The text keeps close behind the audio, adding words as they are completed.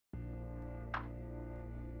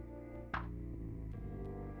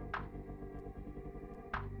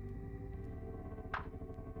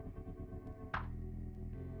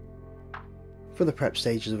For the prep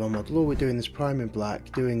stages of our model, all we're doing is priming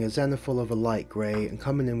black, doing a zenithal of a light grey and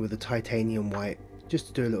coming in with a titanium white just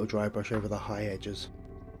to do a little dry brush over the high edges.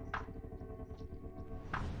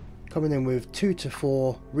 Coming in with 2 to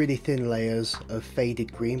 4 really thin layers of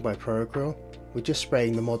faded green by Acryl. We're just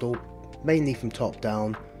spraying the model mainly from top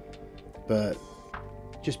down, but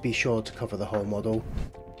just be sure to cover the whole model.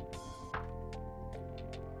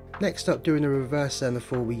 Next up, doing a reverse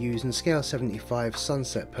zenithal, we're using scale 75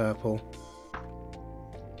 sunset purple,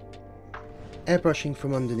 airbrushing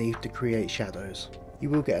from underneath to create shadows. You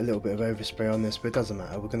will get a little bit of overspray on this, but it doesn't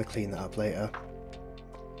matter, we're going to clean that up later.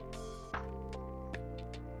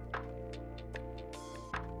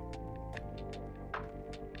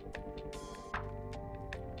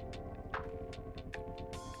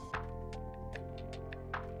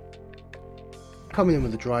 Coming in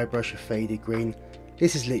with a dry brush of faded green.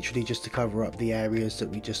 This is literally just to cover up the areas that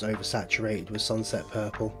we just oversaturated with sunset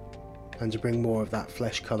purple and to bring more of that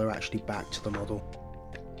flesh colour actually back to the model.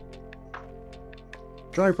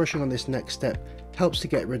 Dry brushing on this next step helps to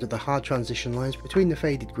get rid of the hard transition lines between the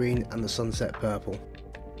faded green and the sunset purple.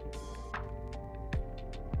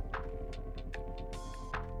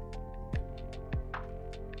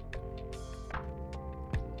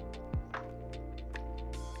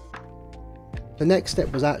 The next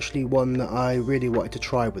step was actually one that I really wanted to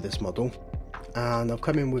try with this model, and I've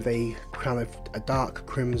come in with a kind of a dark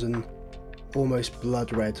crimson, almost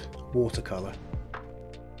blood red watercolour.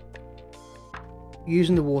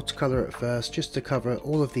 Using the watercolour at first just to cover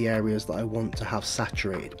all of the areas that I want to have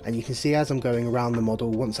saturated, and you can see as I'm going around the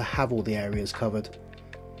model, once I have all the areas covered,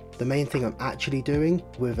 the main thing I'm actually doing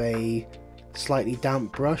with a slightly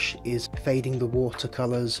damp brush is fading the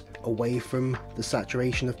watercolours away from the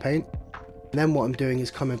saturation of paint. And then what I'm doing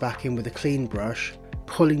is coming back in with a clean brush,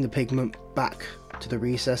 pulling the pigment back to the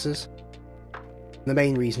recesses. The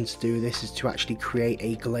main reason to do this is to actually create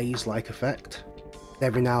a glaze-like effect.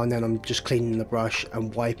 Every now and then I'm just cleaning the brush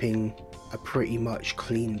and wiping a pretty much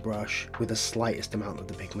clean brush with the slightest amount of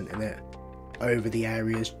the pigment in it over the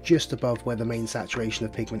areas just above where the main saturation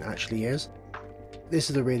of pigment actually is.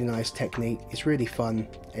 This is a really nice technique, it's really fun,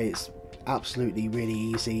 it's absolutely really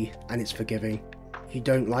easy and it's forgiving. If you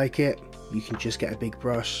don't like it, you can just get a big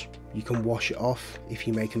brush, you can wash it off. If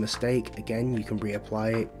you make a mistake, again, you can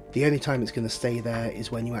reapply it. The only time it's going to stay there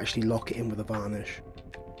is when you actually lock it in with a varnish.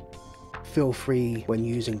 Feel free when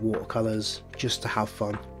using watercolours just to have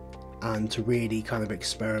fun and to really kind of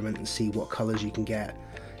experiment and see what colours you can get.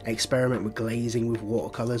 Experiment with glazing with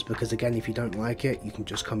watercolours because again, if you don't like it, you can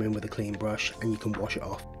just come in with a clean brush and you can wash it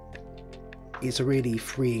off. It's a really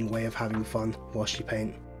freeing way of having fun whilst you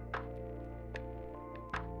paint.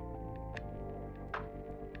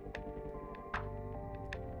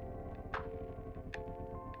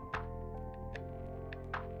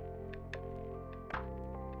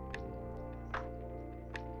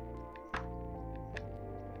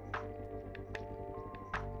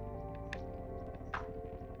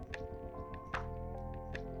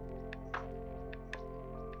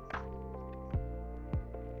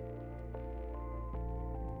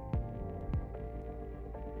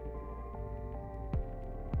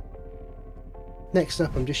 Next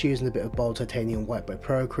up, I'm just using a bit of bold titanium white by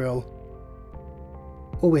Acryl.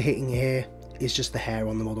 All we're hitting here is just the hair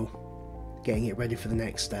on the model, getting it ready for the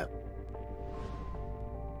next step.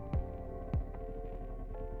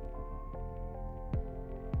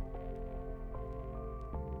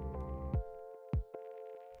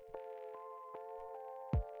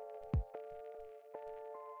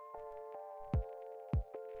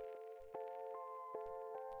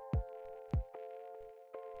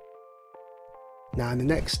 Now in the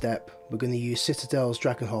next step, we're going to use Citadel's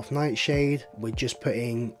Dragonhof Nightshade. We're just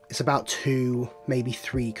putting, it's about 2, maybe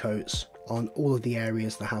 3 coats on all of the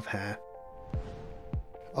areas that have hair.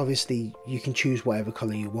 Obviously you can choose whatever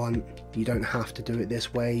colour you want, you don't have to do it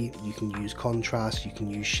this way. You can use contrast, you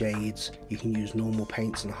can use shades, you can use normal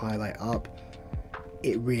paints and highlight up.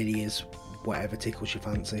 It really is whatever tickles your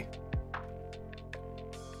fancy.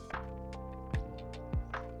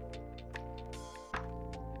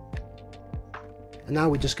 And now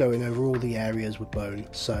we're just going over all the areas with bone,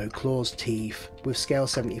 so claws, teeth, with scale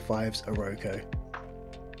 75's Iroko.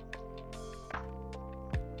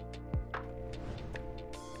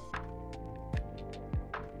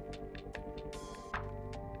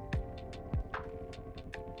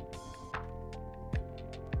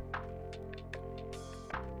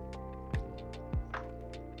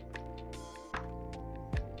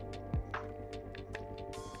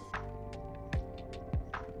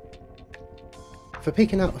 For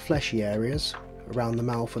picking out the fleshy areas, around the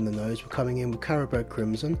mouth and the nose, we're coming in with Carroburg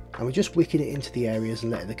Crimson, and we're just wicking it into the areas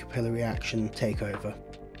and letting the capillary action take over.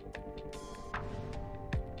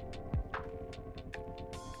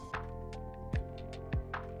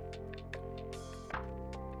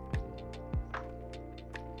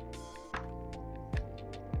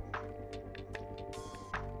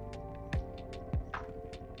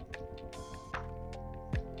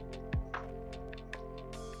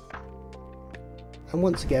 And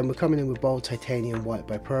once again, we're coming in with Bold Titanium White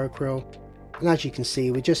by Procryl, and as you can see,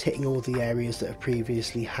 we're just hitting all the areas that have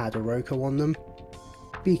previously had Iroko on them.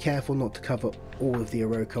 Be careful not to cover all of the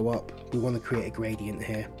Iroko up, we want to create a gradient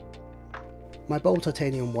here. My Bold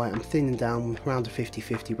Titanium White I'm thinning down around a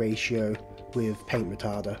 50-50 ratio with paint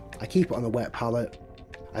retarder. I keep it on a wet palette.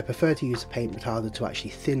 I prefer to use a paint retarder to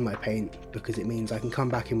actually thin my paint because it means I can come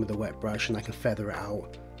back in with a wet brush and I can feather it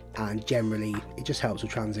out, and generally it just helps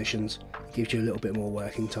with transitions. It gives you a little bit more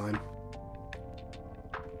working time.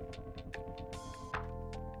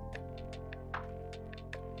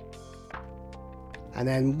 And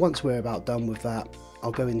then once we're about done with that,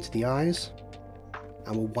 I'll go into the eyes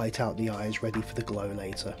and we'll white out the eyes ready for the glow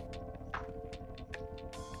later.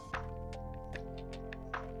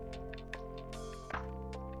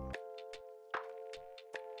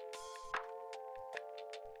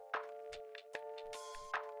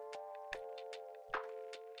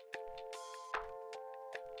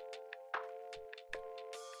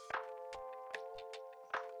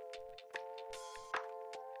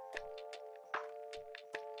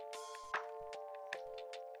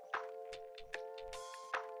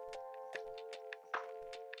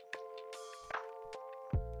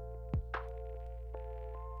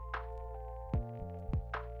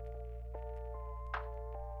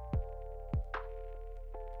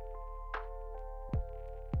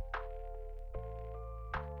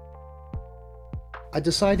 I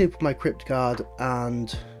decided for my Crypt Guard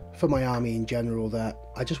and for my army in general that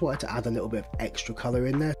I just wanted to add a little bit of extra colour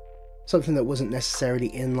in there, something that wasn't necessarily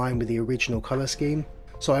in line with the original colour scheme.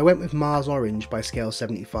 So I went with Mars Orange by scale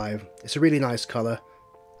 75. It's a really nice colour,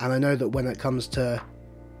 and I know that when it comes to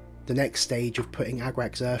the next stage of putting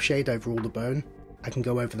Agrax Earthshade over all the bone, I can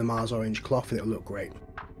go over the Mars Orange cloth and it'll look great.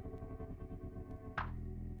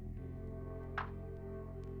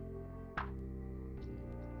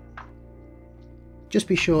 Just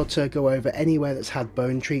be sure to go over anywhere that's had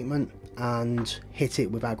bone treatment and hit it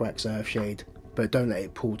with Agrax Earthshade, but don't let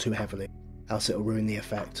it pull too heavily, else it'll ruin the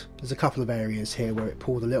effect. There's a couple of areas here where it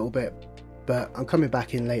pulled a little bit, but I'm coming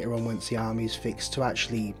back in later on once the army's fixed to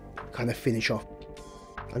actually kind of finish off.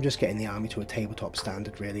 I'm just getting the army to a tabletop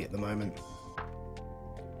standard really at the moment.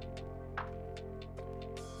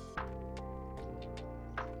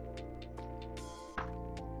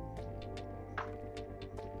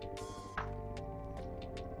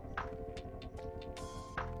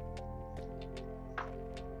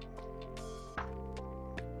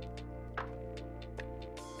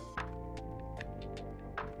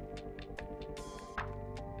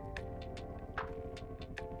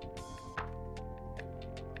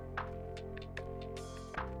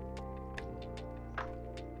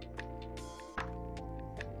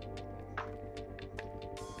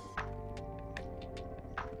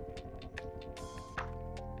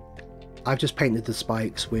 I've just painted the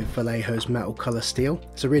spikes with Vallejo's Metal Colour Steel.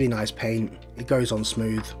 It's a really nice paint, it goes on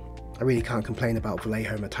smooth. I really can't complain about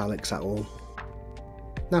Vallejo metallics at all.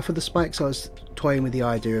 Now for the spikes I was toying with the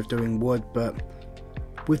idea of doing wood, but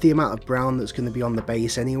with the amount of brown that's going to be on the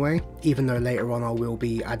base anyway, even though later on I will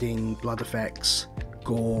be adding blood effects,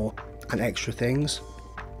 gore and extra things,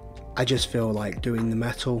 I just feel like doing the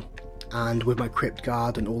metal, and with my Crypt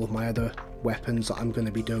Guard and all of my other weapons that I'm going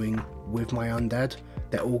to be doing with my undead,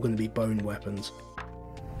 they're all going to be bone weapons.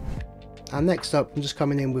 And next up I'm just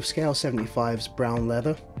coming in with scale 75's brown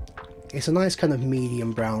leather. It's a nice kind of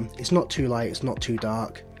medium brown, it's not too light, it's not too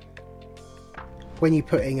dark. When you're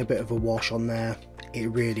putting a bit of a wash on there, it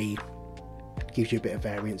really gives you a bit of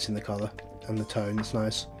variance in the colour and the tone, it's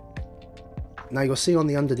nice. Now you'll see on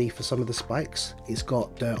the underneath for some of the spikes, it's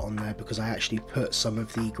got dirt on there because I actually put some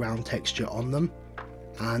of the ground texture on them.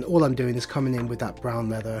 And all I'm doing is coming in with that brown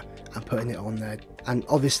leather and putting it on there. And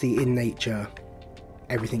obviously in nature,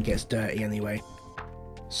 everything gets dirty anyway.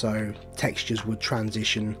 So textures would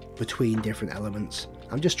transition between different elements.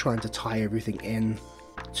 I'm just trying to tie everything in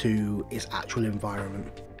to its actual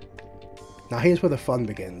environment. Now here's where the fun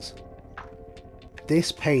begins.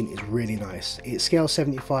 This paint is really nice. It's scale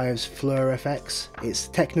 75's Fleur FX. It's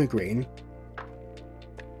Techno Green.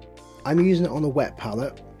 I'm using it on a wet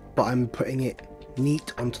palette, but I'm putting it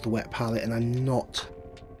neat onto the wet palette and I'm not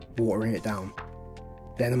watering it down.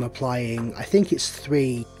 Then I'm applying, I think it's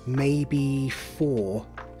 3, maybe 4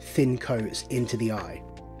 thin coats into the eye.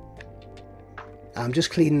 I'm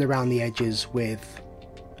just cleaning around the edges with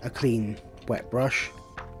a clean wet brush.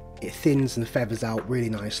 It thins and feathers out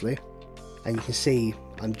really nicely, and you can see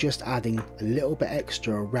I'm just adding a little bit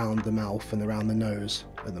extra around the mouth and around the nose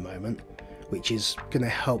at the moment, which is going to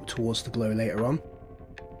help towards the glow later on.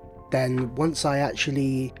 Then once I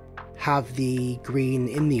actually have the green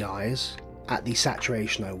in the eyes at the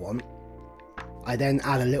saturation I want, I then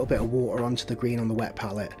add a little bit of water onto the green on the wet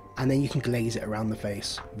palette, and then you can glaze it around the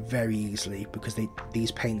face very easily, because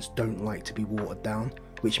these paints don't like to be watered down,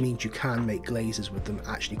 which means you can make glazes with them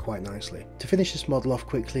actually quite nicely. To finish this model off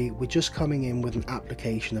quickly, we're just coming in with an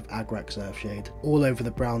application of Agrax Earthshade all over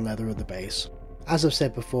the brown leather of the base. As I've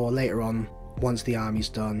said before, later on, once the army's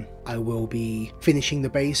done, I will be finishing the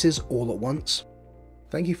bases all at once.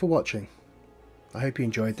 Thank you for watching. I hope you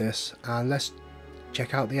enjoyed this, and let's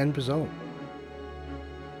check out the end result.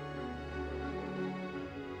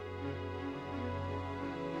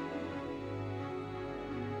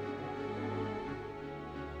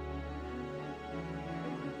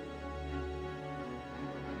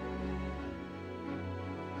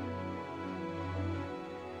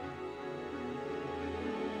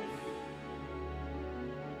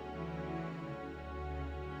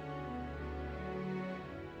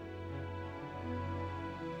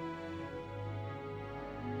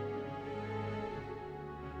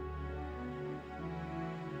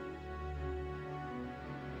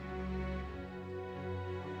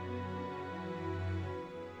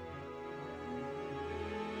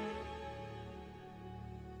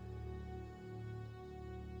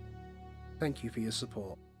 Thank you for your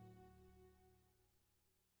support.